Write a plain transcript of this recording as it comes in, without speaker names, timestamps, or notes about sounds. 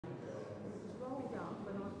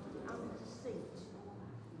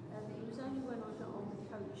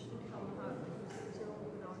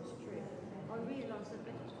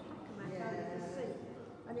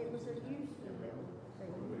And it was a useful little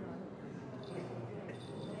thing, you know.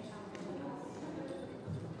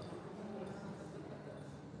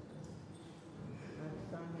 I've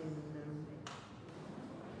sung in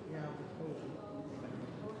Yalva Hall.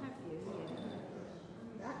 Oh, have you?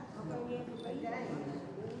 Yeah. That's not again.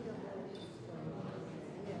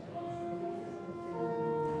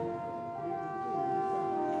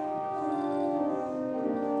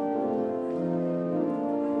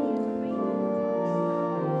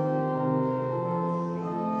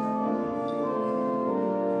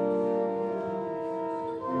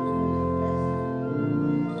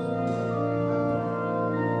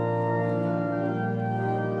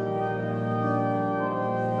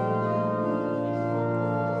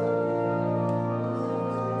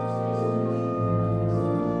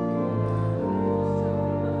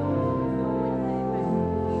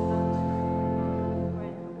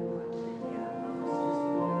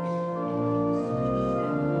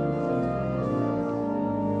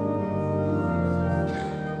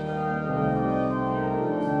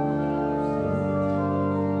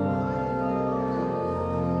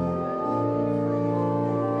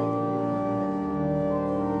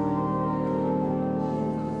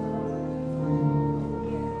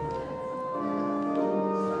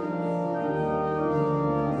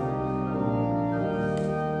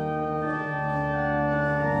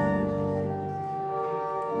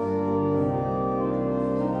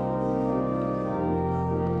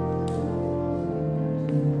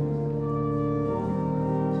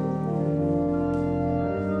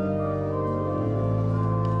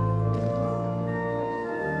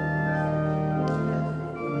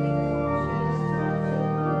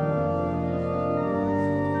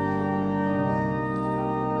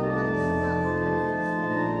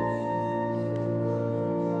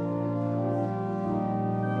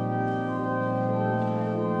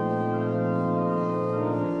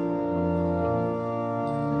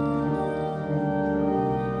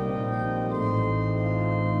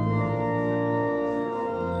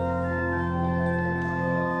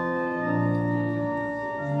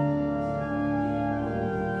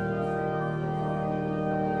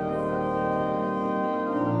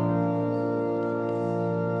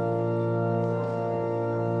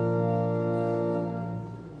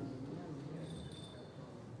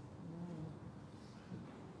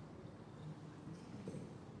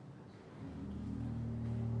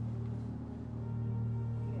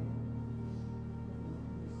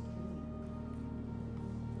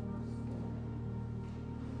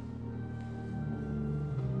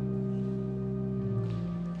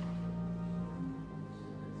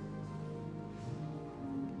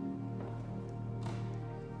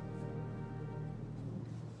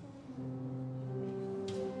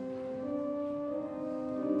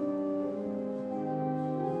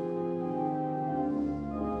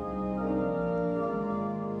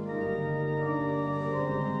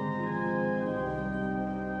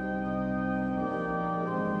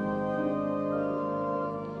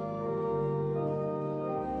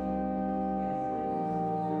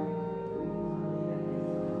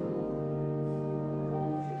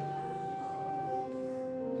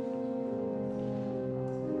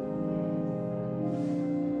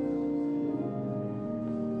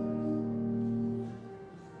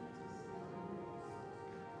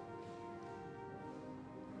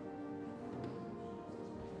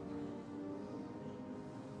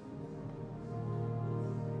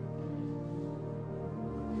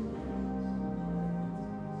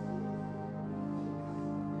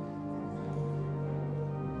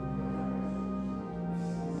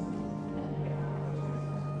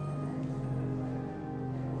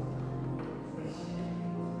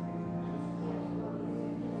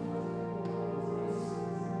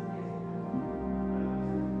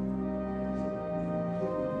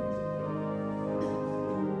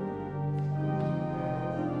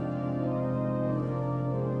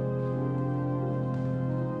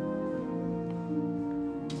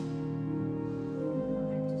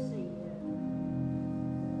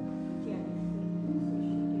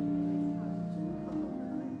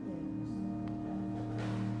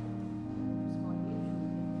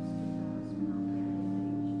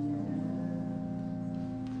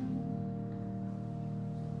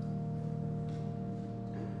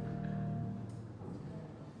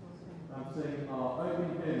 Sing our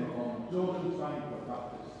opening hymn on Jordan's Banquet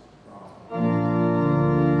Baptist Choir.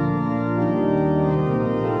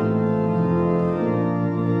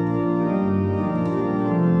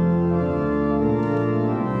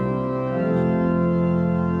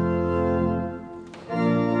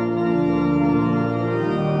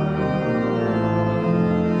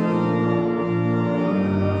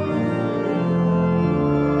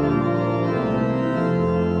 Thank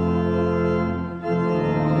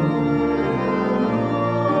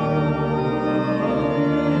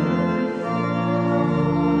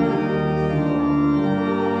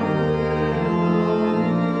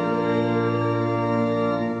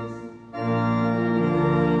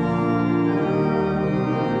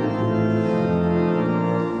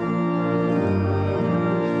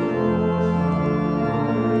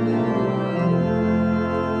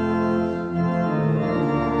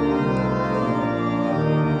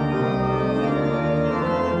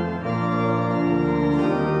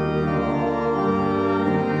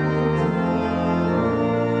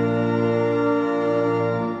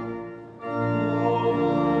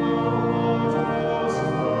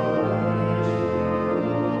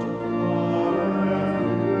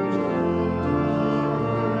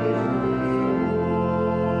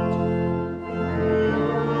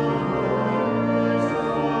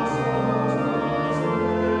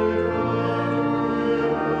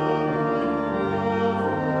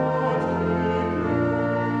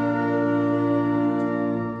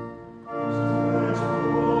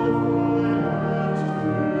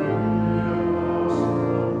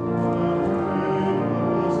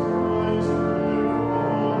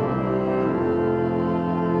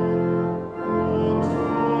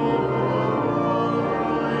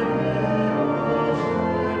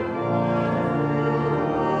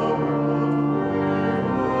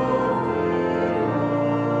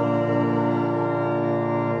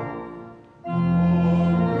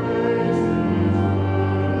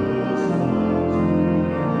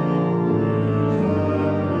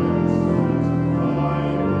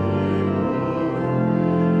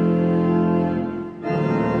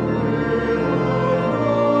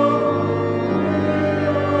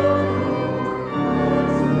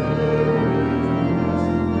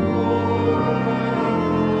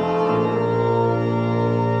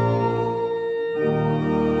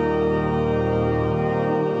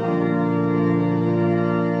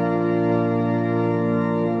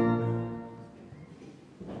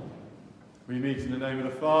name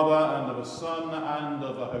of the Father, and of the Son, and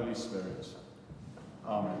of the Holy Spirit.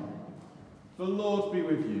 Amen. The Lord be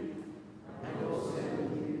with you. And also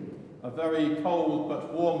with you. A very cold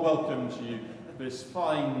but warm welcome to you this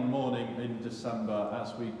fine morning in December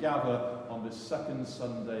as we gather on this second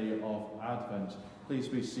Sunday of Advent. Please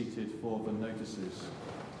be seated for the notices.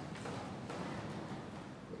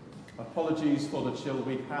 Apologies for the chill.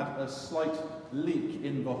 We had a slight leak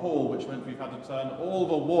in the hall, which meant we've had to turn all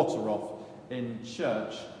the water off in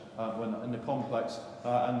church in the complex,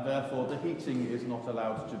 and therefore the heating is not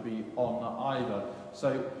allowed to be on either.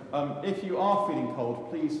 So if you are feeling cold,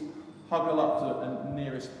 please huggle up to the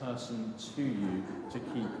nearest person to you to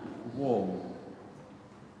keep warm.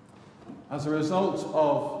 As a result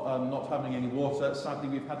of not having any water, sadly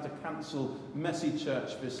we've had to cancel Messy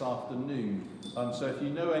Church this afternoon. So if you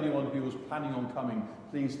know anyone who was planning on coming,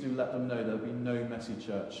 please do let them know there'll be no Messy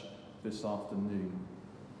Church this afternoon.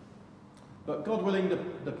 But God willing,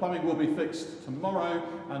 the plumbing will be fixed tomorrow,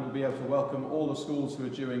 and we'll be able to welcome all the schools who are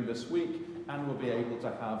during this week, and we'll be able to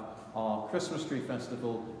have our Christmas tree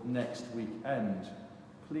festival next weekend.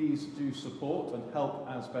 Please do support and help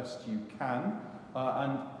as best you can.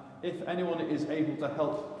 And if anyone is able to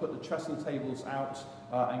help put the trestle tables out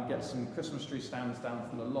and get some Christmas tree stands down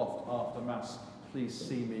from the loft after Mass, please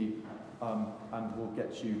see me and we'll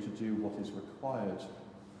get you to do what is required.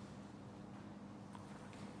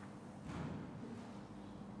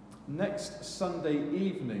 Next Sunday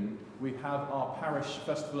evening, we have our parish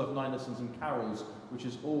festival of Nine Lessons and Carols, which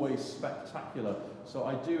is always spectacular. So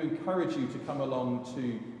I do encourage you to come along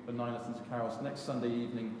to the Nine Lessons and Carols next Sunday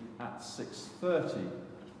evening at 6:30.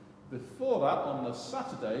 Before that, on the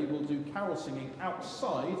Saturday, we'll do carol singing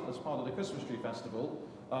outside as part of the Christmas tree festival.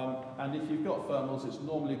 And if you've got thermals, it's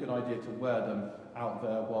normally a good idea to wear them out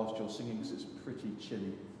there whilst you're singing, because it's pretty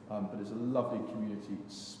chilly. But it's a lovely community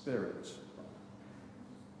spirit.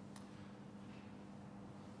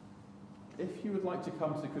 If you would like to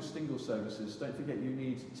come to the Christingle services, don't forget you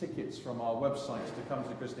need tickets from our website to come to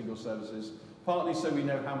the Christingle services, partly so we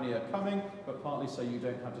know how many are coming, but partly so you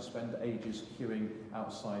don't have to spend ages queuing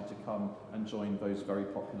outside to come and join those very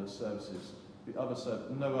popular services.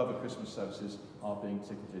 No other Christmas services are being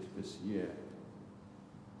ticketed this year.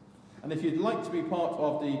 And if you'd like to be part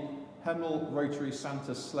of the Hemel Rotary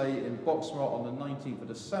Santa Sleigh in Boxmoor on the 19th of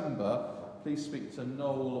December, please speak to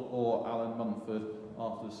Noel or Alan Munford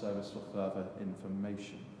after the service for further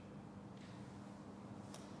information.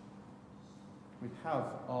 We have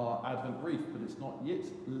our Advent wreath, but it's not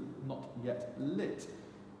yet lit.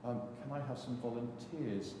 Can I have some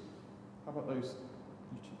volunteers? How about those?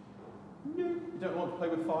 No, you don't want to play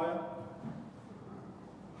with fire?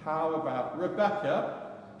 How about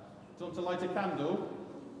Rebecca? Do you want to light a candle?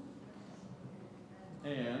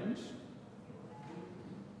 And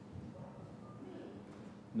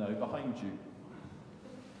no, behind you.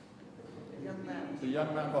 Young man. The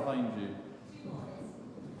young man behind you.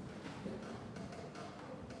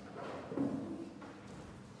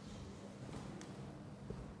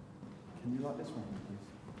 Can you light this one, please?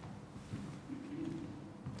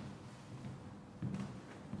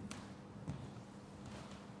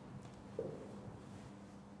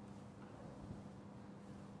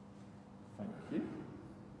 Thank you.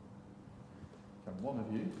 Can one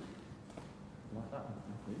of you light that one,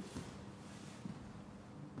 please?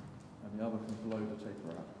 And the other can blow the taper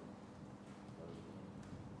out.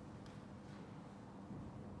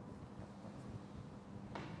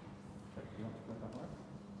 Okay, you want to go that way?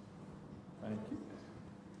 Thank you.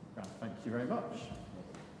 Thank you very much.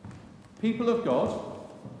 People of God,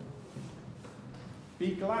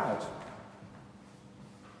 be glad.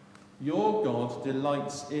 Your God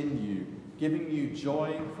delights in you, giving you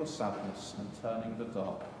joy for sadness and turning the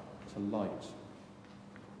dark to light.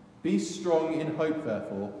 Be strong in hope,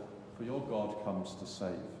 therefore, for your God comes to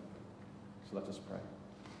save. So let us pray.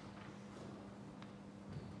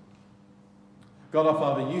 God our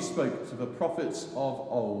Father, you spoke to the prophets of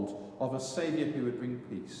old of a Saviour who would bring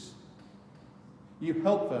peace. You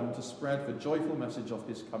helped them to spread the joyful message of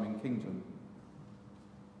his coming kingdom.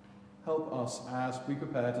 Help us as we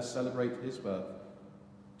prepare to celebrate his birth,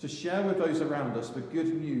 to share with those around us the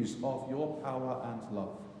good news of your power and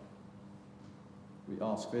love. We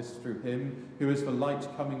ask this through him who is the light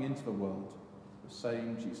coming into the world, the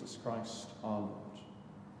same Jesus Christ our Lord.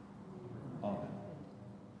 Amen.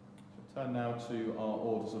 So turn now to our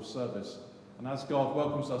orders of service, and as God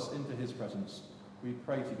welcomes us into his presence, we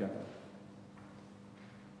pray together.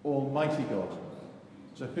 Almighty God,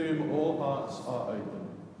 to whom all hearts are open,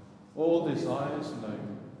 all desires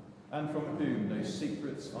known, and from whom no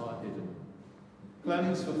secrets are hidden,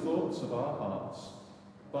 cleanse the thoughts of our hearts,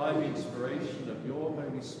 by the inspiration of your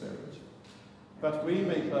Holy Spirit, that we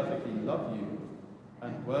may perfectly love you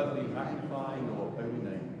and worthily magnify your holy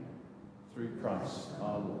name, through Christ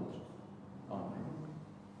our Lord. Amen.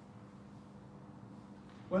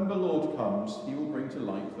 When the Lord comes, he will bring to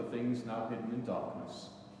light the things now hidden in darkness,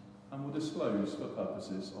 and will disclose the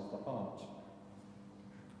purposes of the heart.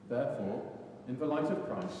 Therefore, in the light of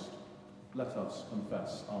Christ, let us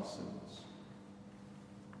confess our sins.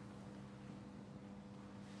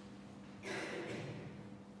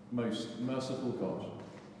 Most merciful God,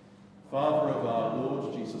 Father of our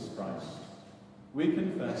Lord Jesus Christ, we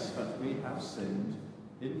confess that we have sinned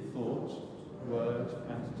in thought, word,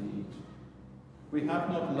 and deed. We have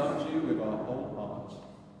not loved you with our whole heart.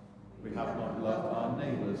 We have not loved our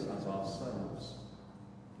neighbours as ourselves.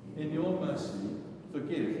 In your mercy,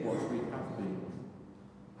 forgive what we have been.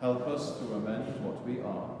 Help us to amend what we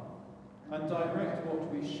are, and direct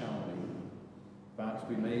what we shall be, that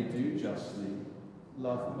we may do justly,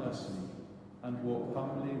 love mercy, and walk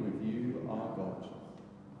humbly with you, our God.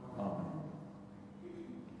 Amen.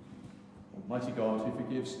 Almighty God, who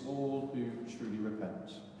forgives all who truly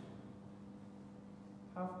repent,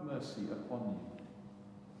 have mercy upon you.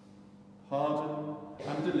 Pardon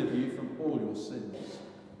and deliver you from all your sins.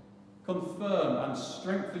 Confirm and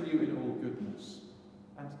strengthen you in all goodness,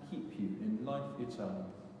 and keep you in life eternal.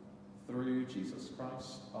 Through Jesus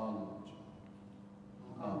Christ our Lord.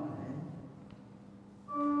 Amen.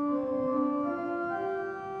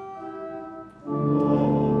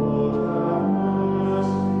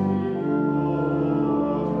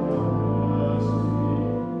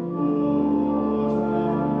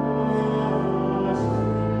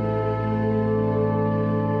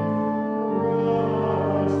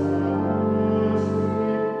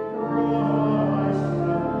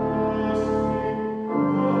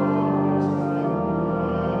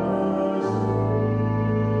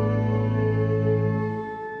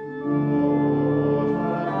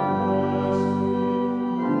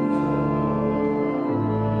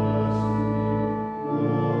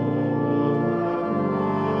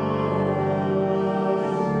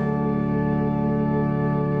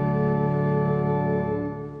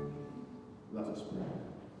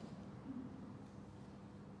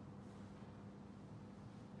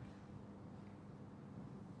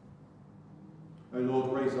 O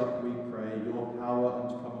Lord, raise up, we pray, your power and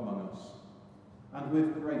come among us, and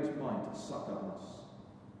with great might succour us.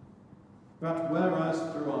 That whereas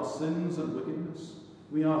through our sins and wickedness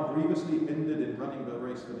we are grievously hindered in running the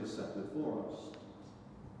race that is set before us,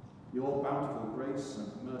 your bountiful grace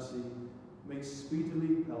and mercy may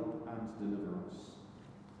speedily help and deliver us.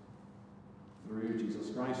 Through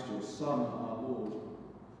Jesus Christ, your Son, our Lord,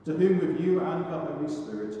 to whom with you and the Holy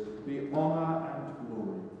Spirit be honour and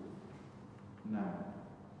glory, now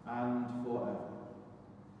and forever.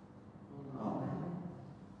 Amen.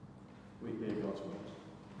 We hear God's word.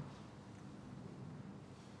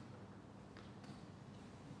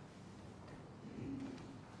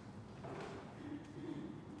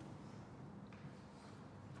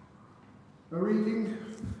 A reading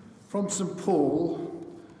from St. Paul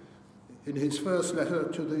in his first letter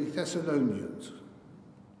to the Thessalonians.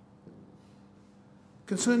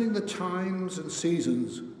 Concerning the times and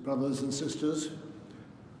seasons, brothers and sisters,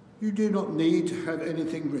 you do not need to have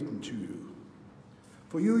anything written to you,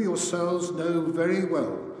 for you yourselves know very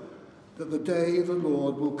well that the day of the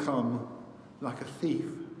Lord will come like a thief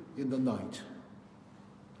in the night.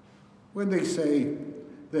 When they say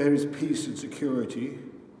there is peace and security,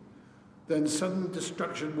 then sudden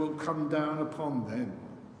destruction will come down upon them,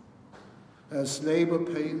 as labour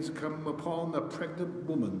pains come upon a pregnant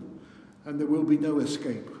woman, and there will be no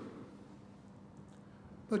escape.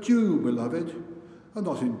 But you, beloved, are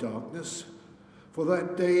not in darkness, for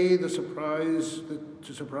that day to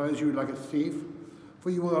surprise you like a thief,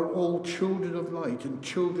 for you are all children of light and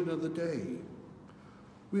children of the day.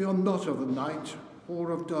 We are not of the night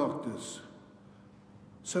or of darkness.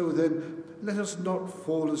 So then, let us not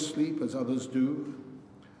fall asleep as others do.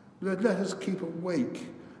 Let us keep awake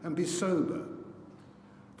and be sober.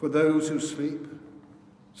 For those who sleep,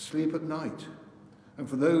 sleep at night, and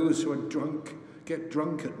for those who are drunk, get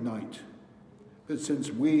drunk at night. But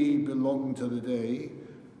since we belong to the day,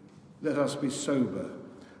 let us be sober,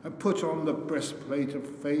 and put on the breastplate of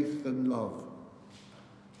faith and love,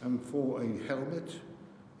 and for a helmet,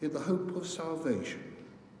 in the hope of salvation.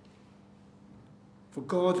 For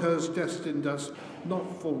God has destined us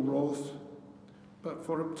not for wrath, but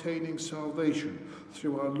for obtaining salvation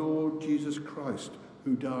through our Lord Jesus Christ,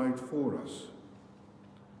 who died for us,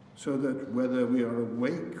 so that whether we are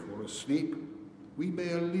awake or asleep, we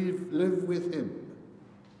may live with him.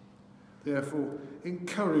 Therefore,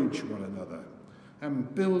 encourage one another,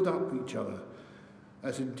 and build up each other,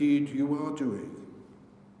 as indeed you are doing.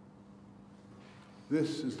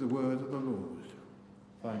 This is the word of the Lord.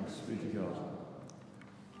 Thanks be to God.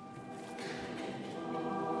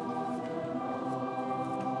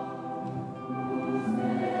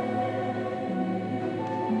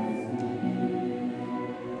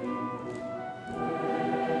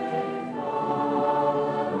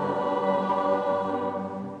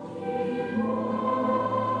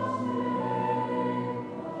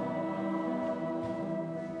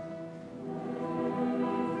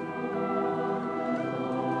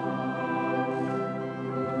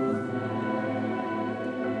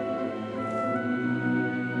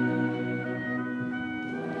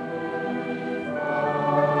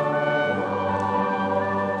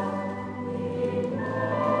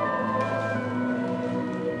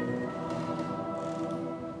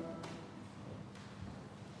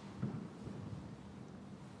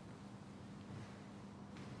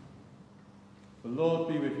 The Lord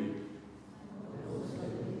be with you.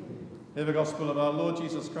 Hear the gospel of our Lord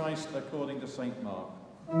Jesus Christ according to St. Mark.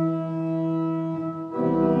 Glory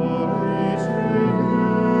to you,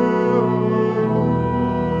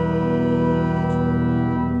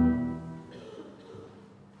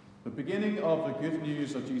 the beginning of the good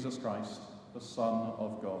news of Jesus Christ, the Son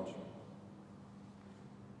of God.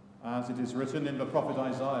 As it is written in the prophet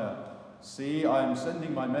Isaiah, "See, I am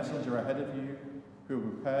sending my messenger ahead of you, who will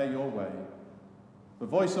prepare your way. The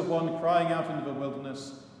voice of one crying out into the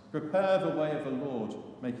wilderness, prepare the way of the Lord,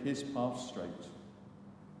 make his path straight."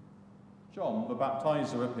 John the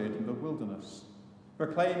baptizer appeared in the wilderness,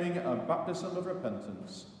 proclaiming a baptism of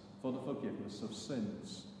repentance for the forgiveness of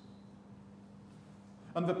sins.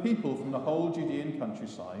 And the people from the whole Judean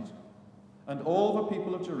countryside and all the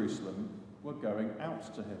people of Jerusalem were going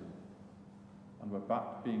out to him and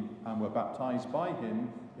were baptized by him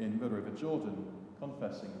in the river Jordan,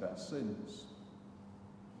 confessing their sins.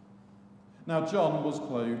 Now John was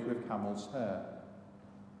clothed with camel's hair,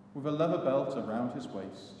 with a leather belt around his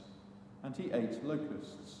waist, and he ate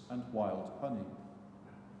locusts and wild honey.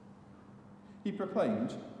 He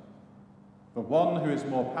proclaimed, "The one who is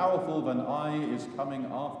more powerful than I is coming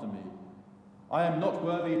after me. I am not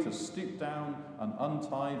worthy to stoop down and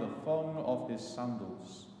untie the thong of his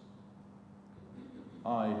sandals.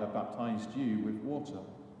 I have baptized you with water,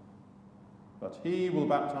 but he will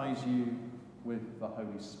baptize you with the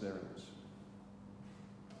Holy Spirit."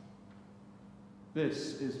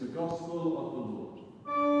 This is the gospel of the Lord.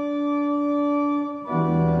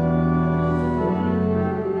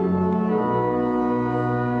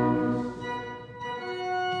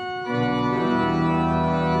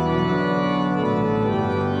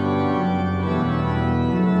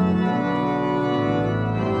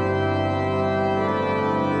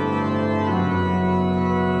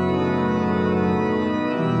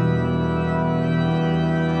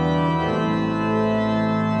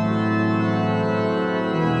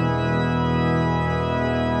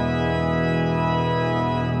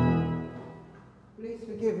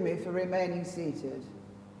 Remaining seated.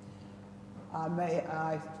 May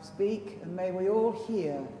I speak, and may we all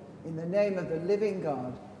hear, in the name of the living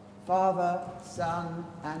God, Father, Son,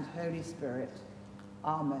 and Holy Spirit.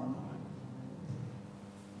 Amen.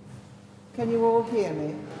 Can you all hear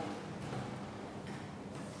me?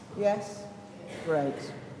 Yes?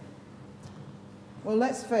 Great. Well,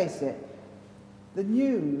 let's face it. The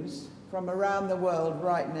news from around the world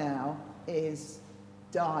right now is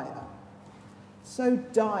dire. So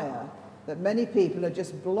dire that many people are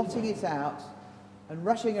just blotting it out and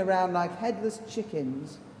rushing around like headless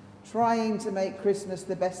chickens, trying to make Christmas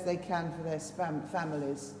the best they can for their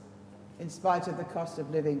families, in spite of the cost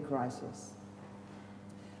of living crisis.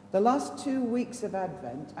 The last 2 weeks of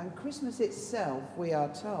Advent and Christmas itself, we are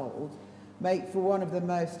told, make for one of the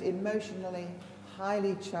most emotionally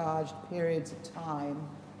highly charged periods of time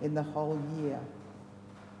in the whole year.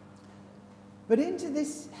 But into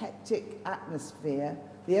this hectic atmosphere,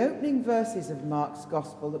 the opening verses of Mark's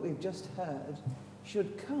Gospel that we've just heard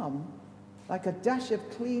should come like a dash of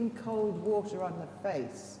clean, cold water on the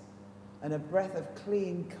face and a breath of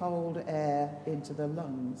clean, cold air into the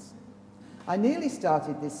lungs. I nearly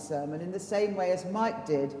started this sermon in the same way as Mike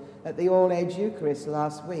did at the All-Age Eucharist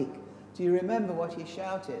last week. Do you remember what he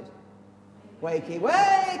shouted? "Wakey,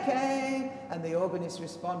 wakey!" And the organist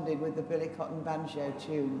responded with the Billy Cotton banjo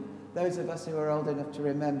tune. Those of us who are old enough to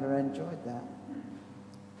remember enjoyed that.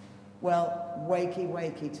 Well, wakey,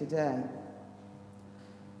 wakey today.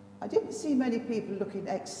 I didn't see many people looking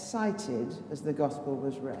excited as the Gospel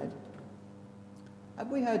was read.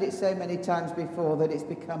 Have we heard it so many times before that it's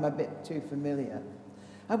become a bit too familiar?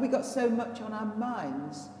 Have we got so much on our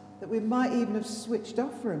minds that we might even have switched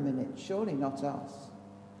off for a minute? Surely not us.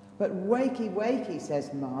 But wakey, wakey,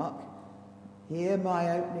 says Mark, hear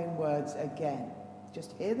my opening words again.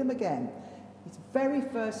 Just hear them again. His very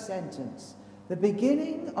first sentence, the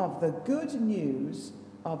beginning of the good news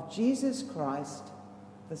of Jesus Christ,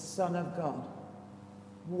 the Son of God.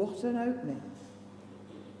 What an opening.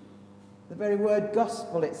 The very word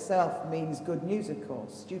gospel itself means good news, of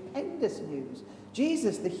course. Stupendous news.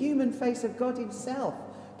 Jesus, the human face of God himself,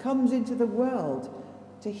 comes into the world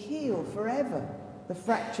to heal forever the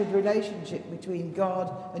fractured relationship between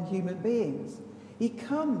God and human beings. He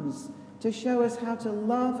comes to show us how to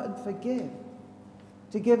love and forgive,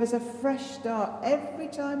 to give us a fresh start every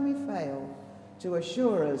time we fail, to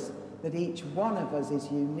assure us that each one of us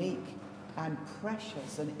is unique and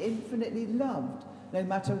precious and infinitely loved, no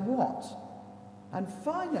matter what. And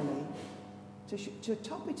finally, to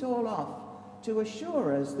top it all off, to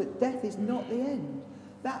assure us that death is not the end.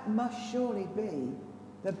 That must surely be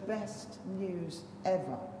the best news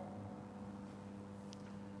ever.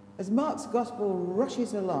 As Mark's gospel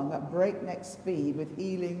rushes along at breakneck speed with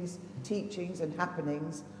healings, teachings and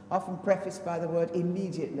happenings, often prefaced by the word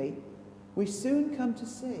immediately, we soon come to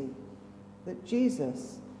see that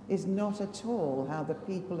Jesus is not at all how the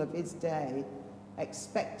people of his day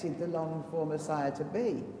expected the longed-for Messiah to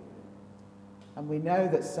be. And we know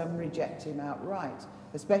that some reject him outright,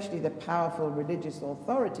 especially the powerful religious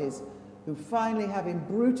authorities who finally have him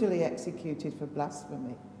brutally executed for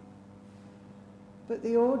blasphemy. But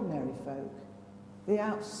the ordinary folk, the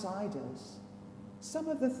outsiders, some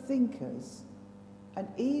of the thinkers, and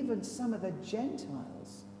even some of the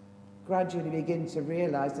Gentiles gradually begin to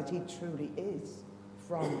realize that he truly is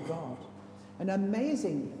from God. And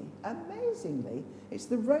amazingly, it's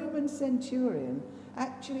the Roman centurion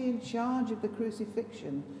actually in charge of the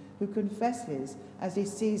crucifixion who confesses as he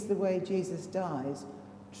sees the way Jesus dies,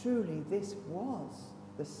 truly this was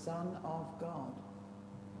the Son of God,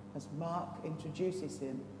 as Mark introduces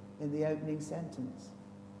him in the opening sentence.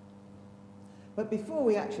 But before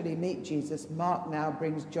we actually meet Jesus, Mark now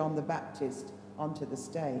brings John the Baptist onto the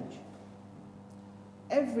stage.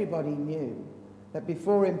 Everybody knew that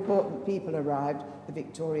before important people arrived, the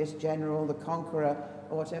victorious general, the conqueror,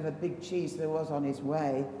 or whatever big cheese there was on his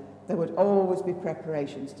way, there would always be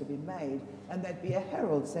preparations to be made, and there'd be a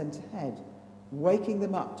herald sent ahead, waking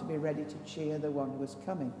them up to be ready to cheer the one who was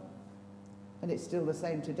coming. And it's still the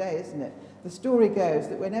same today, isn't it? The story goes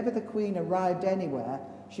that whenever the Queen arrived anywhere,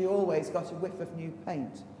 she always got a whiff of new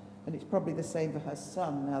paint, and it's probably the same for her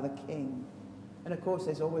son, now the king. And of course,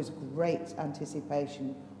 there's always great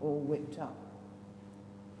anticipation all whipped up.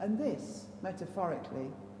 And this, metaphorically,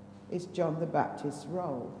 is John the Baptist's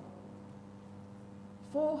role.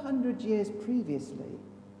 400 years previously,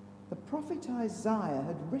 the prophet Isaiah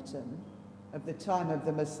had written of the time of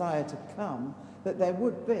the Messiah to come that there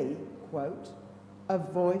would be, quote, a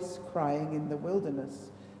voice crying in the wilderness,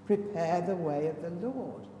 prepare the way of the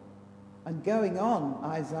Lord. And going on,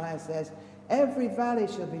 Isaiah says, every valley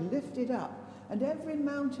shall be lifted up, and every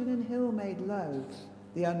mountain and hill made low.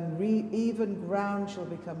 The uneven ground shall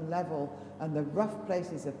become level, and the rough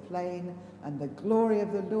places a plain, and the glory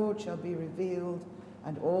of the Lord shall be revealed,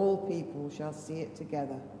 and all people shall see it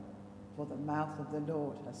together. For the mouth of the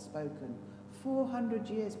Lord has spoken 400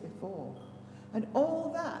 years before. And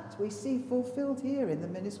all that we see fulfilled here in the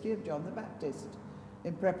ministry of John the Baptist,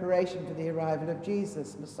 in preparation for the arrival of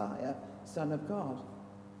Jesus, Messiah, Son of God.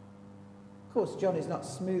 Of course, John is not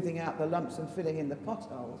smoothing out the lumps and filling in the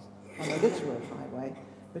potholes on the literal highway,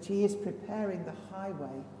 but he is preparing the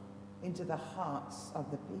highway into the hearts of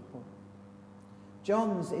the people.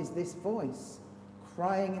 John's is this voice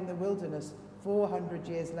crying in the wilderness 400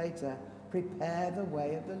 years later, prepare the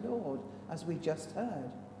way of the Lord, as we just heard.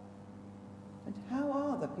 And how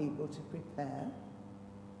are the people to prepare?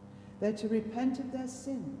 They're to repent of their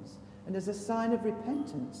sins, and as a sign of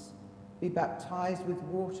repentance, be baptized with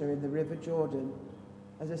water in the river Jordan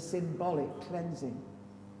as a symbolic cleansing.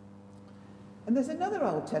 And there's another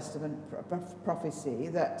Old Testament prophecy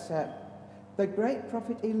that the great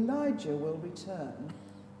prophet Elijah will return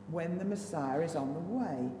when the Messiah is on the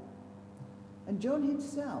way. And John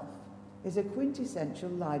himself is a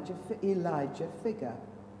quintessential Elijah figure,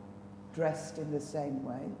 dressed in the same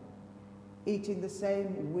way, eating the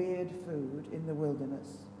same weird food in the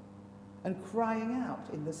wilderness, and crying out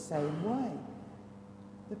in the same way.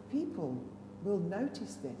 The people will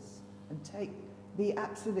notice this and be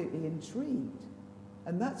absolutely intrigued,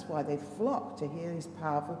 and that's why they flock to hear his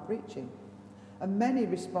powerful preaching. And many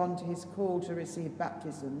respond to his call to receive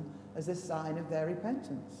baptism as a sign of their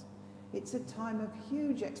repentance. It's a time of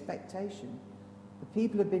huge expectation, The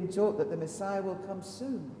people have been taught that the Messiah will come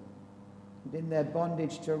soon. And in their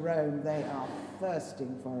bondage to Rome, they are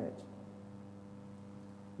thirsting for it.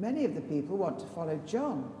 Many of the people want to follow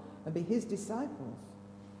John and be his disciples,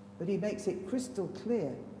 but he makes it crystal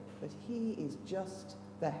clear that he is just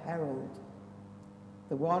the herald.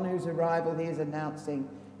 The one whose arrival he is announcing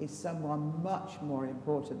is someone much more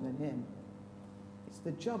important than him. It's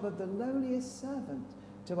the job of the lowliest servant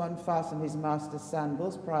to unfasten his master's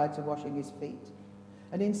sandals prior to washing his feet.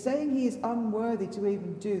 And in saying he is unworthy to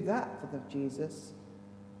even do that for the Jesus,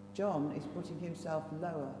 John is putting himself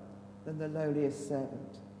lower than the lowliest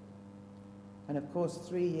servant. And of course,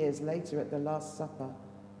 3 years later at the Last Supper,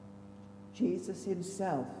 Jesus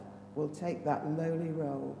himself will take that lowly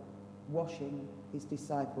role, washing his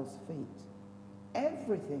disciples' feet.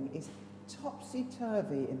 Everything is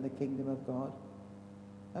topsy-turvy in the kingdom of God,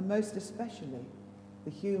 and most especially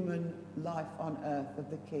the human life on earth of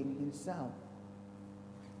the King himself.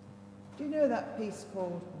 Do you know that piece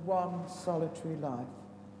called One Solitary Life?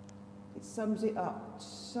 It sums it up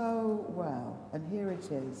so well, and here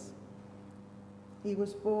it is. He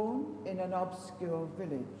was born in an obscure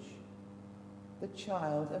village, the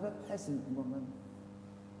child of a peasant woman.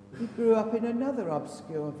 He grew up in another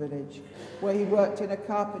obscure village where he worked in a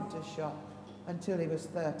carpenter's shop until he was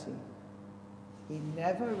 30. He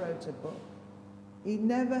never wrote a book. He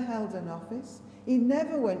never held an office. He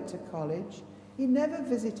never went to college. He never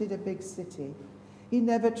visited a big city. He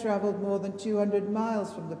never travelled more than 200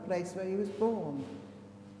 miles from the place where he was born.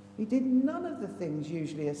 He did none of the things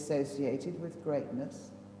usually associated with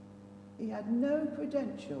greatness. He had no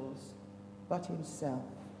credentials but himself.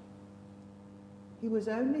 He was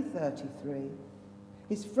only 33.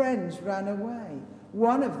 His friends ran away.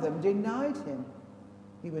 One of them denied him.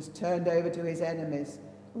 He was turned over to his enemies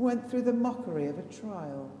and went through the mockery of a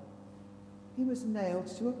trial. He was nailed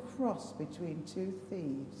to a cross between two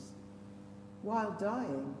thieves. While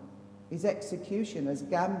dying, his executioners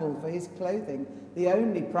gambled for his clothing, the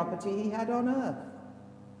only property he had on earth.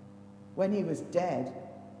 When he was dead,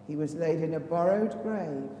 he was laid in a borrowed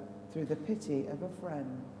grave through the pity of a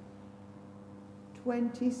friend.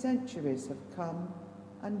 20 centuries have come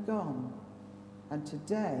and gone, and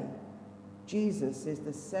today, Jesus is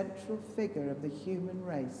the central figure of the human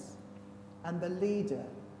race and the leader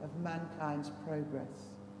of mankind's progress.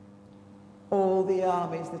 All the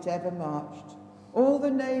armies that ever marched, all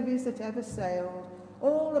the navies that ever sailed,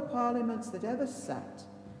 all the parliaments that ever sat,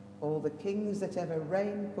 all the kings that ever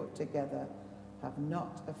reigned put together have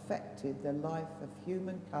not affected the life of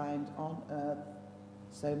humankind on earth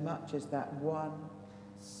so much as that one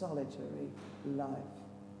solitary life.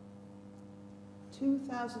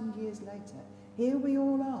 2,000 years later, here we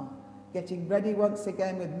all are, getting ready once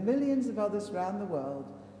again with millions of others around the world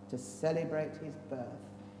to celebrate his birth.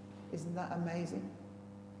 Isn't that amazing?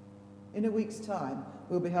 In a week's time,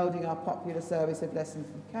 we'll be holding our popular service of lessons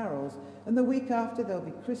and carols, and the week after there'll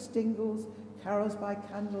be Christingles, carols by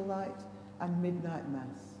candlelight, and midnight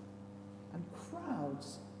mass. And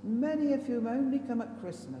crowds, many of whom only come at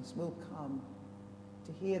Christmas, will come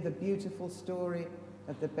to hear the beautiful story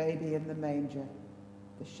of the baby in the manger,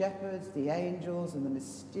 the shepherds, the angels, and the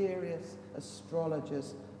mysterious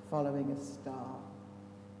astrologers following a star.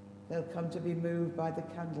 They'll come to be moved by the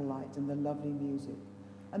candlelight and the lovely music.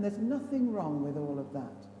 And there's nothing wrong with all of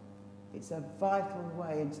that. It's a vital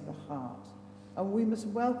way into the heart, and we must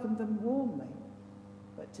welcome them warmly.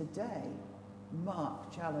 But today,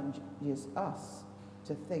 Mark challenges us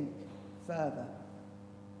to think further.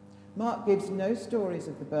 Mark gives no stories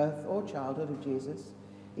of the birth or childhood of Jesus.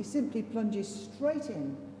 He simply plunges straight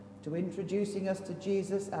in to introducing us to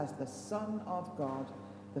Jesus as the Son of God,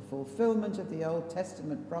 the fulfillment of the Old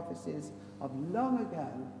Testament prophecies of long ago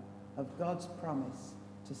of God's promise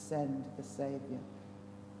to send the Saviour.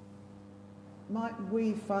 Might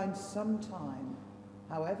we find some time,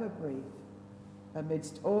 however brief,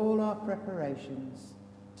 amidst all our preparations,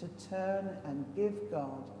 to turn and give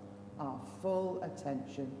God our full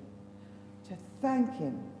attention, to thank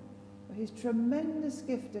him for his tremendous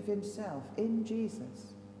gift of himself in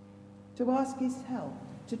Jesus, to ask his help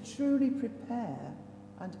to truly prepare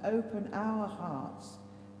and open our hearts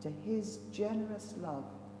to his generous love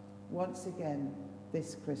once again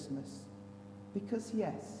this Christmas. Because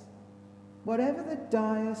yes, whatever the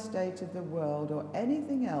dire state of the world or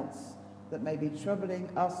anything else that may be troubling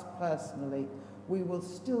us personally, we will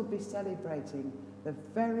still be celebrating the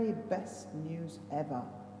very best news ever.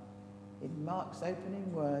 In Mark's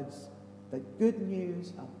opening words, the good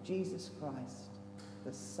news of Jesus Christ,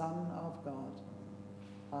 the Son of God.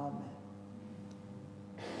 Amen.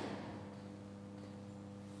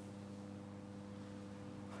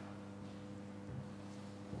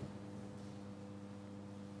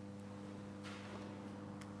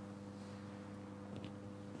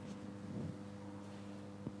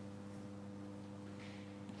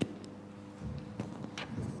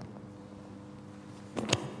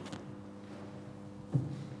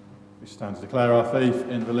 Stand to declare our faith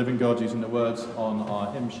in the living God using the words on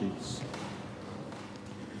our hymn sheets.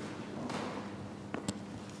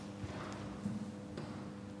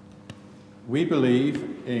 We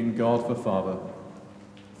believe in God the Father,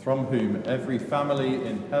 from whom every family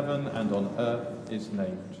in heaven and on earth is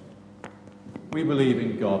named. We believe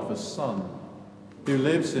in God the Son, who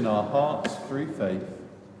lives in our hearts through faith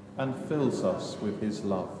and fills us with his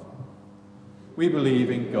love. We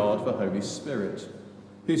believe in God the Holy Spirit,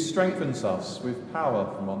 who strengthens us with power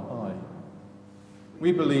from on high.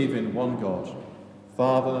 We believe in one God,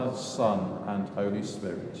 Father, Son, and Holy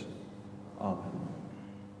Spirit. Amen.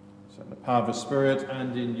 So in the power of the Spirit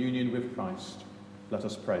and in union with Christ, let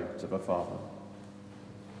us pray to the Father.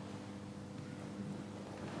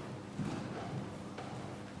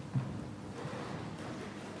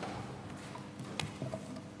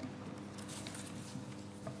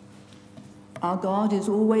 Our God is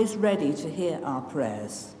always ready to hear our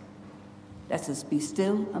prayers. Let us be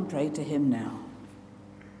still and pray to him now.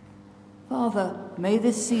 Father, may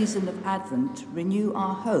this season of Advent renew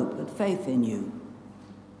our hope and faith in you.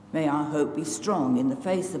 May our hope be strong in the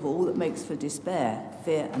face of all that makes for despair,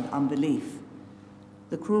 fear and unbelief,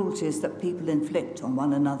 the cruelties that people inflict on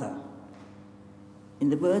one another.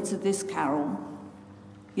 In the words of this carol,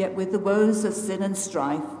 yet with the woes of sin and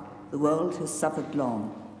strife, the world has suffered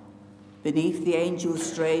long. Beneath the angel's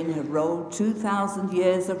strain have rolled 2,000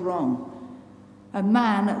 years of wrong. And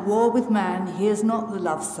man at war with man hears not the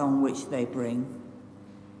love song which they bring.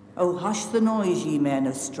 Oh, hush the noise, ye men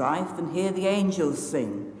of strife, and hear the angels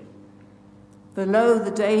sing. For lo,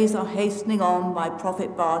 the days are hastening on by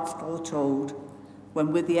prophet bards foretold,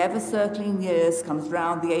 when with the ever-circling years comes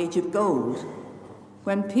round the age of gold,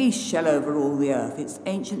 when peace shall over all the earth its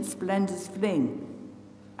ancient splendours fling,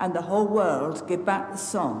 and the whole world give back the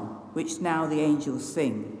song which now the angels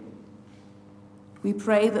sing. We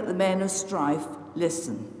pray that the men of strife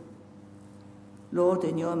listen. Lord,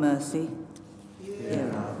 in your mercy, hear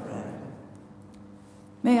our prayer.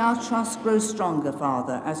 May our trust grow stronger,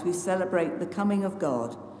 Father, as we celebrate the coming of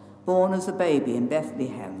God, born as a baby in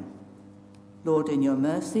Bethlehem. Lord, in your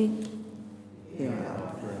mercy, hear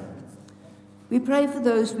our prayer. We pray for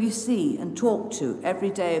those we see and talk to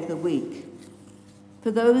every day of the week,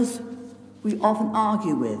 for those we often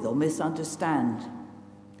argue with or misunderstand,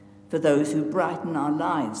 for those who brighten our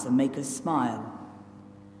lives and make us smile,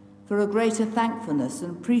 for a greater thankfulness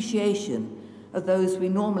and appreciation of those we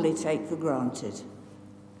normally take for granted.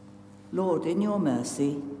 Lord, in your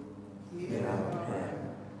mercy, hear our prayer.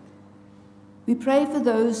 We pray for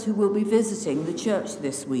those who will be visiting the church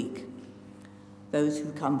this week, those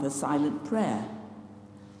who come for silent prayer,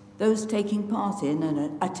 those taking part in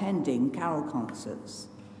and attending carol concerts,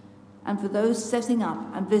 and for those setting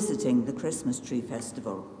up and visiting the Christmas Tree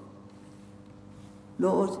Festival.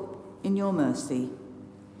 Lord, in your mercy,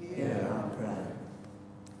 hear our prayer.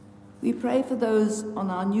 We pray for those on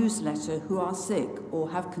our newsletter who are sick or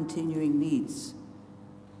have continuing needs,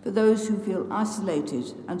 for those who feel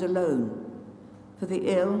isolated and alone, for the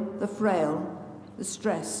ill, the frail, the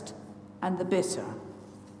stressed, and the bitter.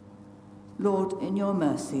 Lord, in your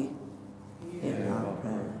mercy, hear our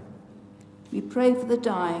prayer. We pray for the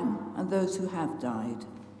dying and those who have died.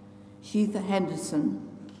 Sheetha Henderson,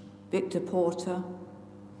 Victor Porter,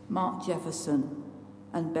 Mark Jefferson,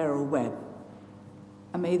 and Beryl Webb.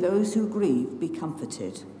 And may those who grieve be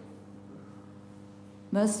comforted.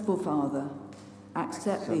 Merciful Father,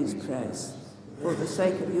 accept these prayers for the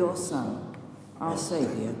sake of your Son, our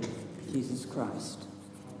Saviour, Jesus Christ.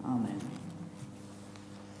 Amen.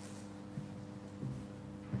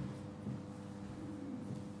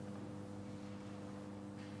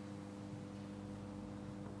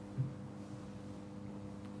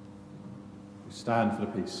 Stand for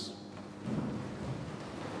the peace.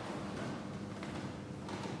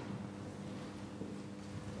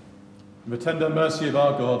 In the tender mercy of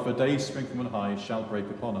our God, the day spring from on high shall break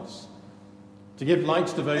upon us, to give light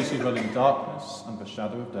to those who dwell in darkness and the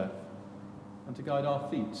shadow of death, and to guide our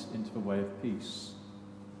feet into the way of peace.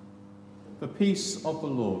 The peace of the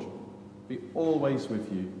Lord be always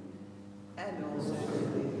with you. And also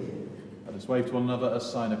with you. Let us wave to one another a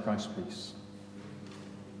sign of Christ's peace.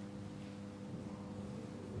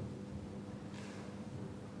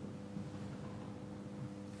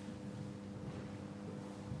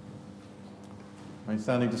 We're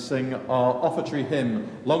standing to sing our offertory hymn,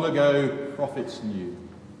 Long Ago Prophets Knew.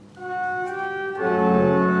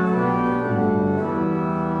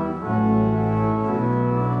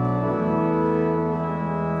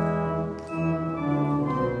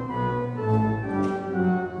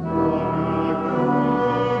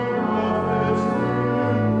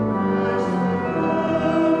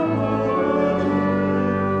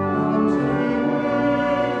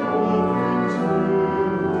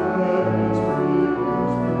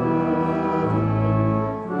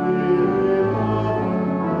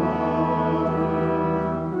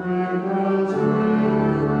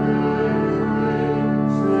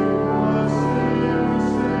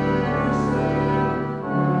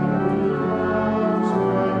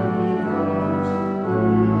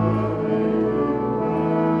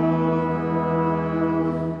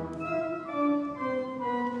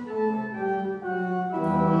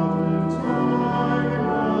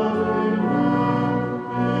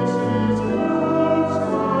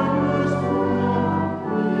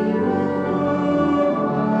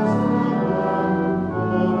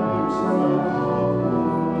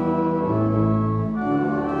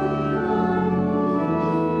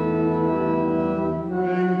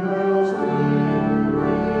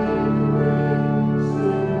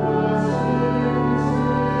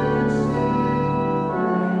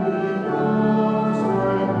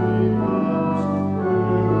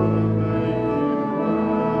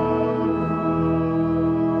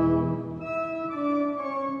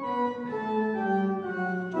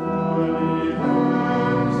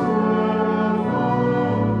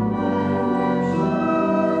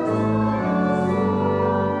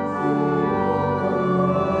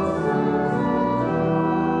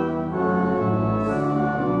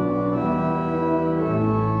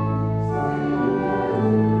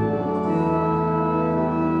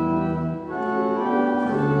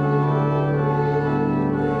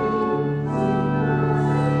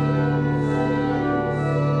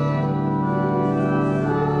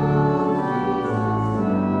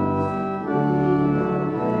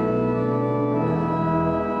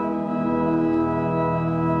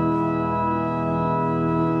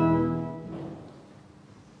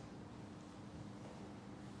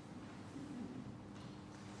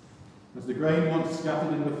 grain once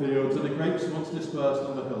scattered in the fields and the grapes once dispersed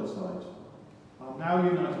on the hillside are now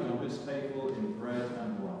united on this table in bread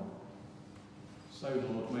and wine. So,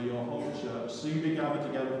 Lord, may your whole church soon be gathered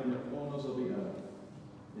together from the corners of the earth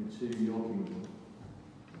into your kingdom.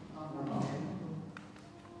 Amen.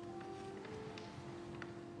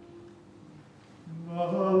 The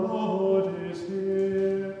Lord is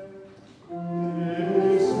here.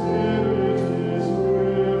 His Spirit is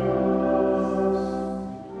with us.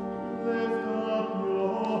 Lift up your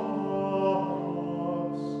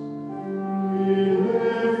hearts. We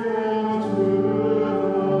lift them to the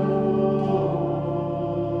Lord.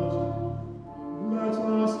 Let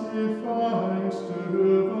us give thanks to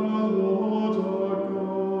the Lord our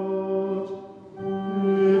God.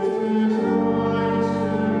 It is right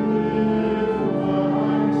to give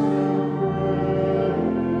thanks and praise.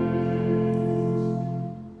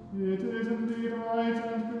 It is indeed right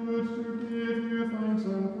and good to give you thanks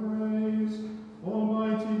and praise,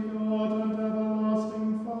 Almighty God and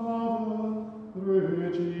everlasting Father,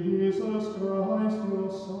 through Jesus Christ your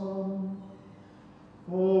Son.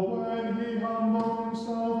 For when he humbled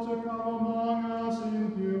himself to come among us in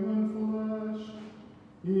human flesh,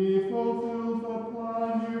 he fulfilled the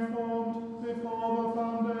plan you formed before the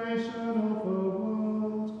foundation of the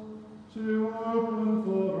world, to open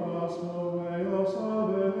for us the way of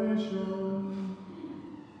salvation.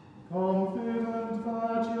 Confident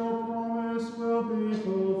that your promise will be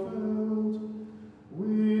fulfilled,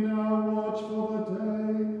 we now watch for the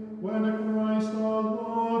day when Christ our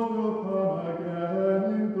Lord will come again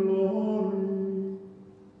in glory.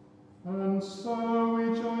 And so we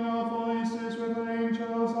join our voices with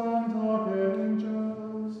angels and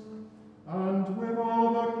archangels, and with all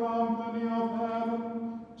the company of heaven,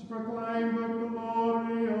 to proclaim the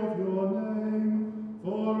glory of your name,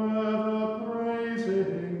 forever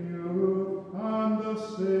praising you and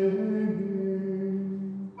singing.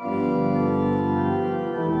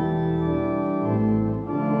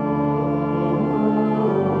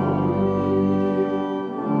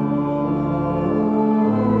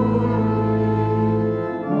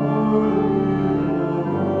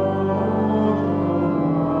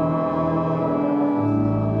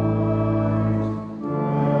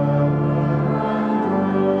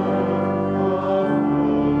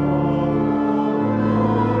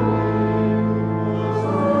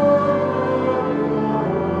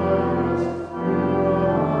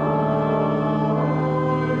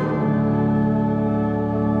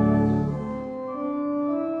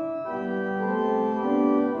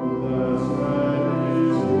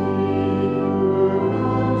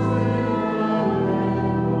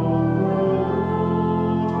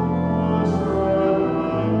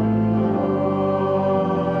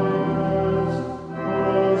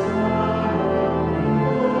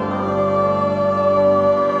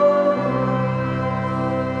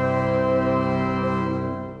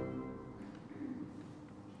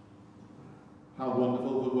 How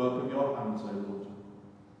wonderful the work of your hands, O Lord.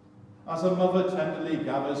 As a mother tenderly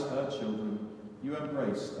gathers her children, you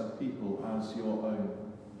embraced a people as your own.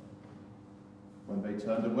 When they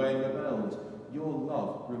turned away and rebelled, your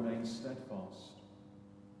love remained steadfast.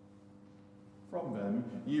 From them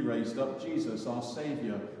you raised up Jesus, our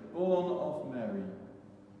Saviour, born of Mary,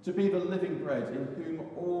 to be the living bread in whom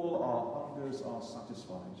all our hungers are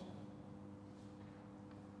satisfied.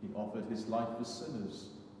 He offered his life for sinners,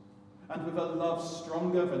 and with a love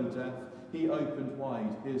stronger than death, he opened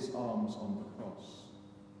wide his arms on the cross.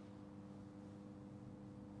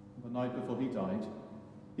 The night before he died,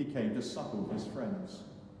 he came to suckle his friends.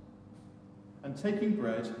 And taking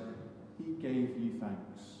bread, he gave you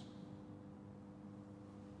thanks.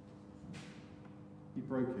 He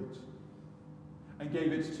broke it and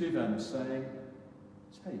gave it to them, saying,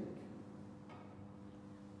 "Take,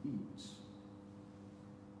 eat.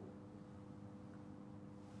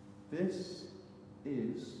 This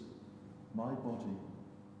is my body,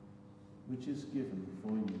 which is given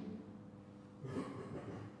for you.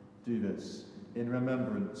 Do this in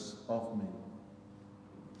remembrance of me."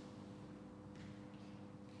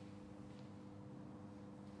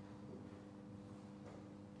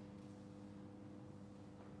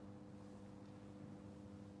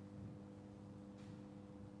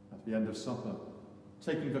 At the end of supper,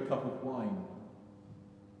 taking the cup of wine,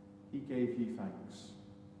 he gave you thanks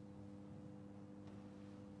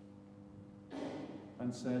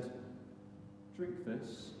and said, "Drink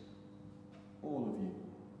this, all of you.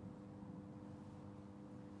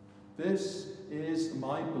 This is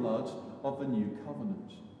my blood of the new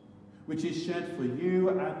covenant, which is shed for you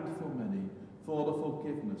and for many for the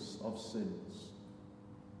forgiveness of sins.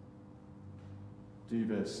 Do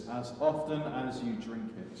this as often as you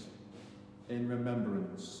drink it in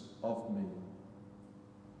remembrance of me.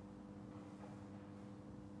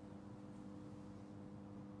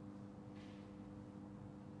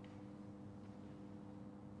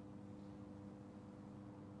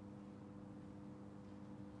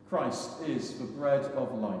 Christ is the bread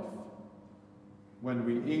of life. When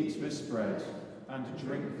we eat this bread and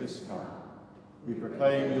drink this cup, we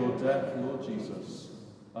proclaim your death, Lord Jesus,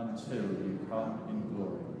 until you come in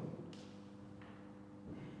glory.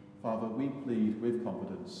 Father, we plead with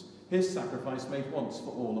confidence his sacrifice made once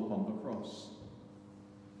for all upon the cross.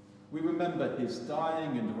 We remember his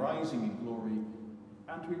dying and rising in glory,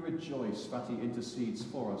 and we rejoice that he intercedes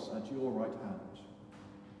for us at your right hand.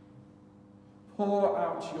 Pour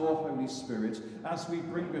out your Holy Spirit as we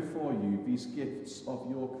bring before you these gifts of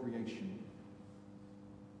your creation.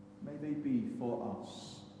 May they be for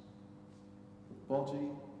us the body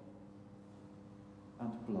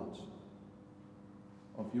and blood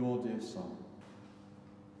of your dear Son.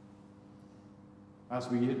 As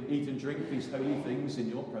we eat and drink these holy things in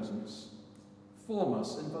your presence, form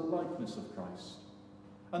us in the likeness of Christ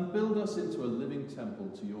and build us into a living temple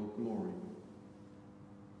to your glory.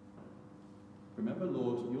 Remember,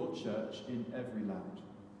 Lord, your church in every land.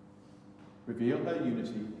 Reveal her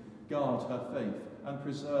unity, guard her faith, and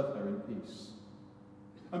preserve her in peace.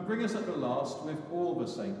 And bring us at the last with all the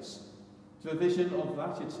saints to a vision of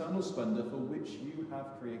that eternal splendour for which you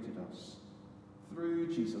have created us, through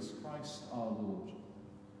Jesus Christ our Lord.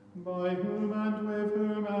 By whom and with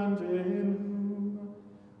whom and in whom,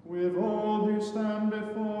 with all who stand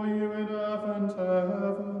before you in earth and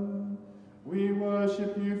heaven, we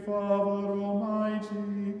worship you, Father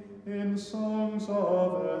Almighty, in songs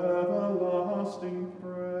of everlasting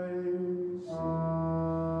praise.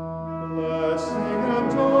 Blessing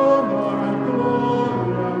and honor and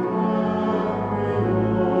glory and power be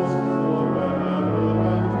yours forever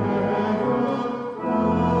and ever.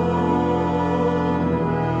 Amen.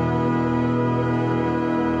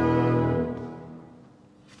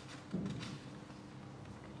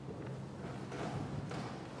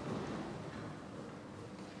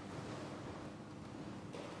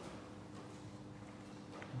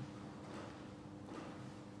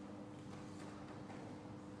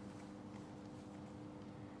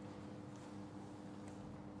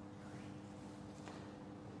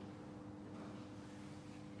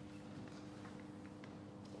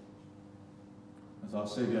 As our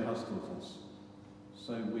Saviour has taught us,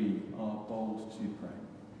 so we are bold to pray.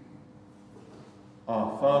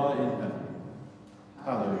 Our Father in heaven,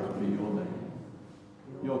 hallowed be your name.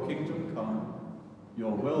 Your kingdom come,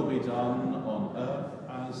 your will be done on earth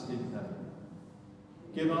as in heaven.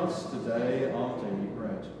 Give us today our daily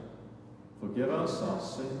bread. Forgive us our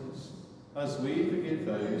sins, as we forgive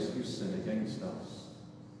those who sin against us.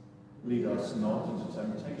 Lead us not into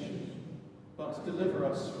temptation, but deliver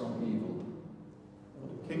us from evil.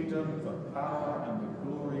 The kingdom, the power, and the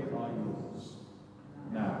glory are yours,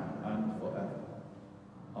 now and forever.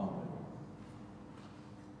 Amen.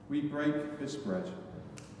 We break this bread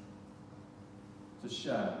to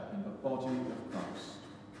share in the body of Christ.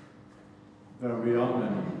 Though we are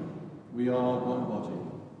many, we are one body,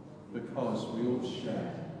 because we all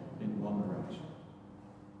share in one bread.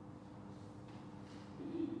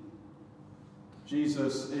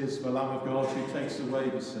 Jesus is the Lamb of God who takes away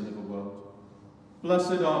the sin of the world.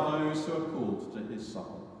 Blessed are those who are called to his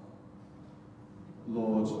supper.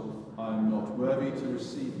 Lord, I am not worthy to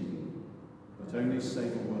receive you, but only say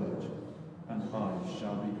the word, and I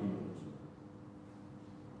shall be healed.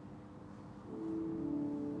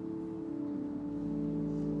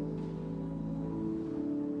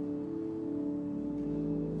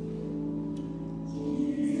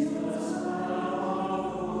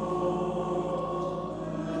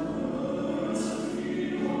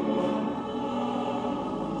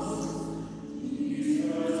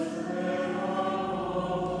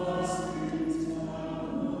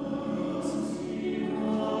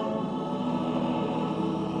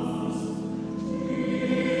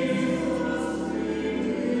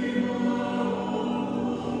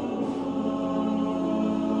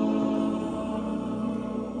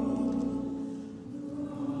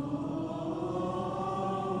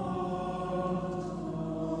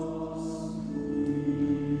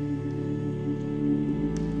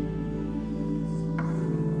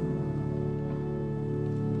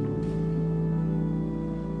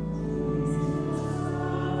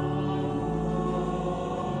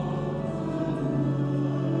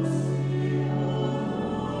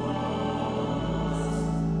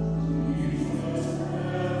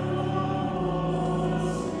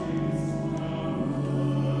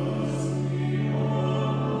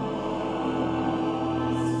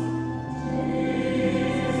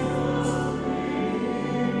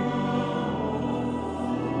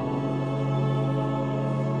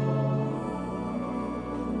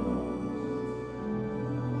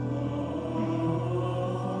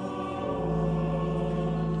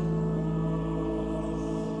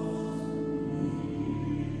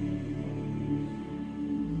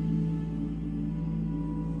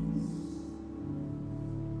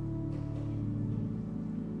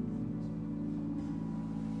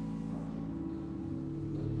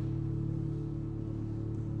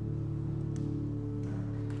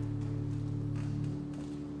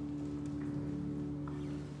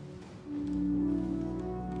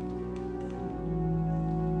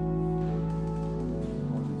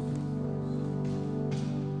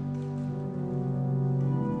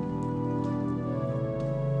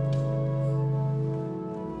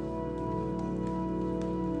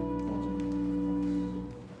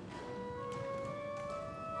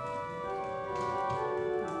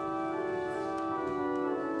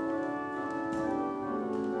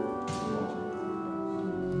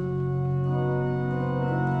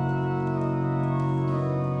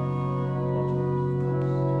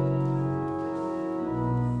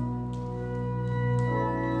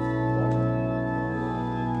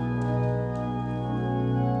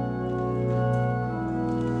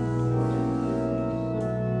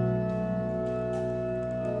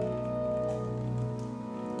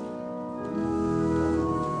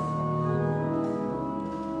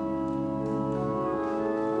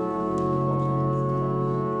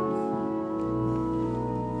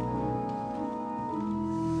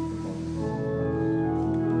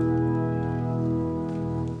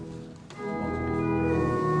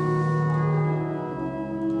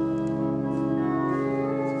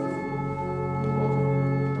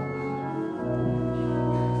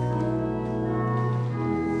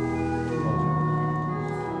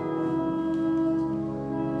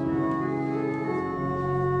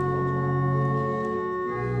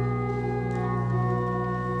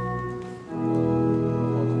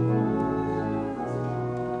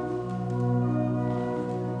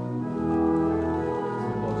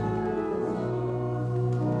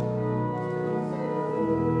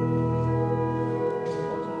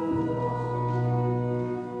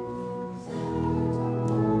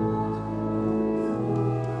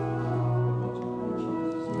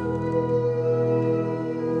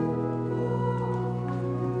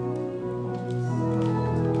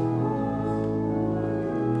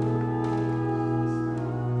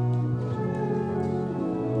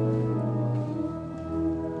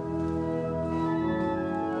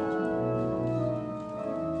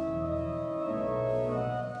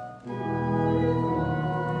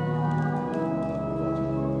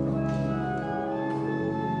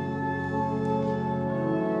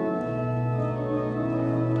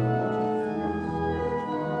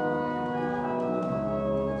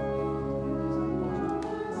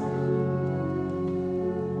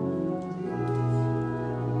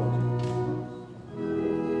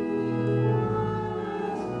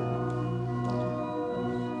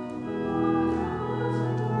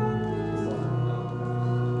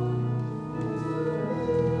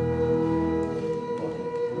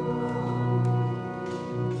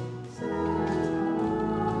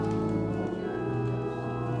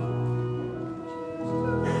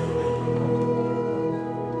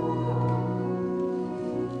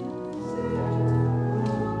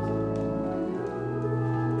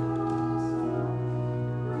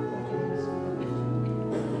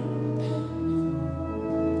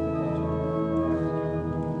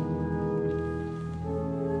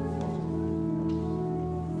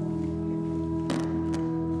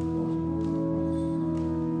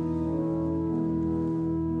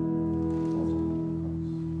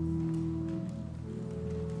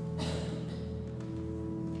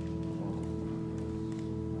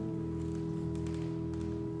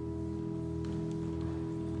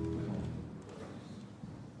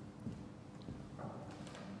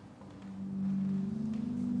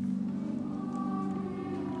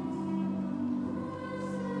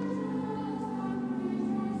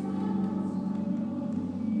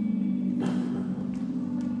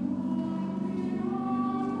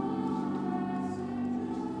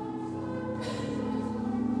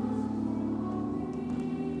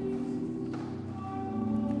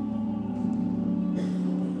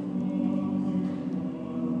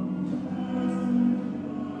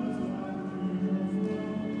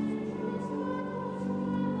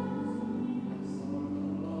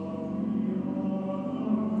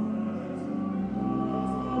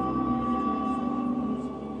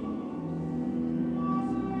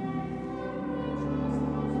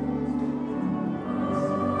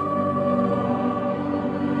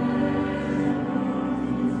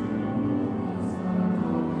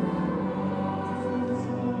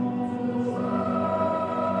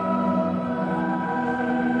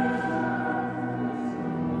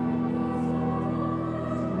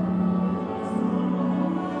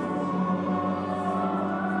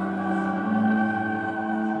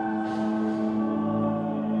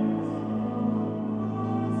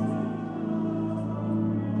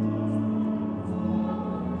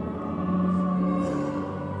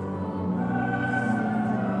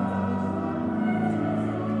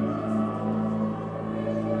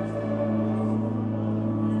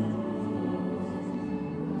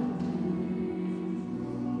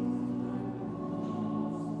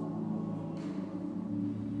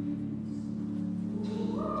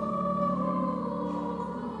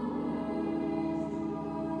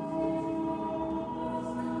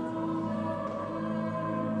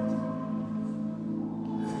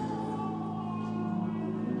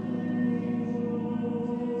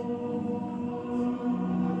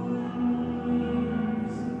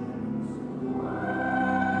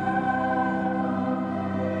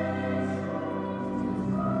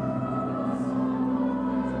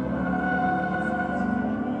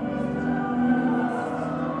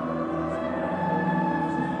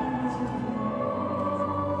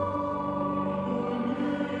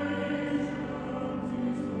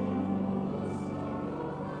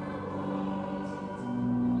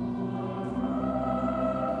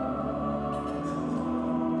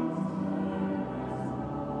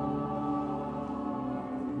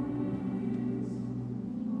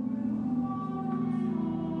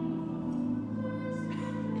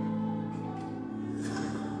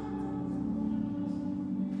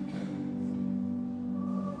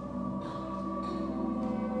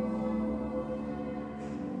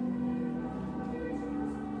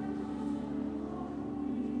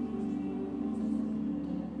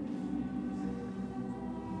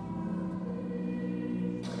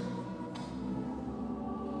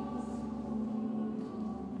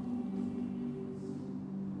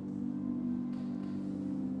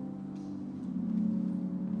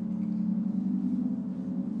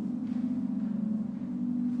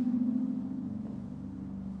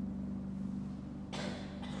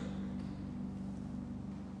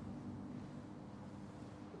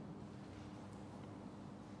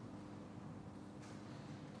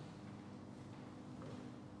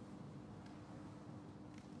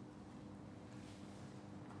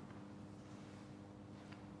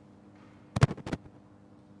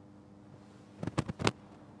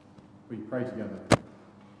 We pray together.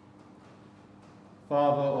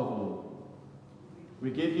 Father of all,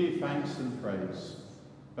 we give you thanks and praise,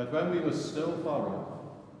 but when we were still far off,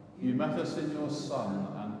 you met us in your Son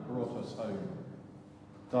and brought us home.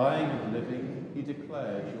 Dying and living, he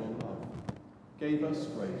declared your love, gave us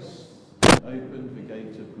grace, and opened the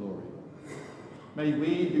gate of glory. May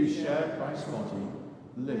we who share Christ's body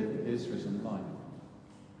live his risen life.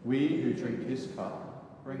 We who drink his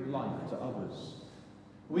cup bring life to others.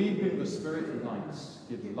 We whom the Spirit lights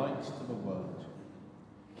give light to the world.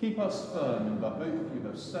 Keep us firm in the hope you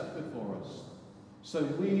have set before us, so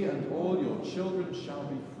we and all your children shall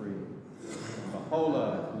be free, and the whole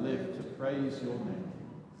earth live to praise your name.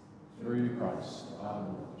 Through Christ our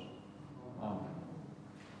Lord. Amen.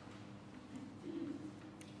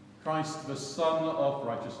 Christ, the Son of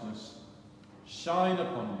righteousness, shine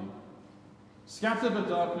upon you, scatter the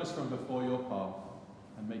darkness from before your path,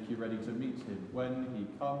 and make you ready to meet him when he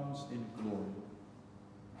comes in glory.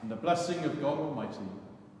 And the blessing of God Almighty,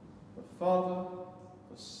 the Father,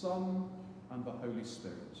 the Son, and the Holy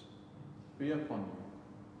Spirit be upon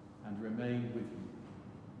you and remain with you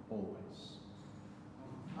always.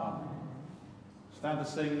 Amen. Stand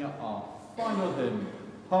to sing our final hymn,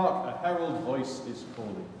 Hark, a herald voice is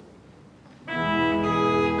calling.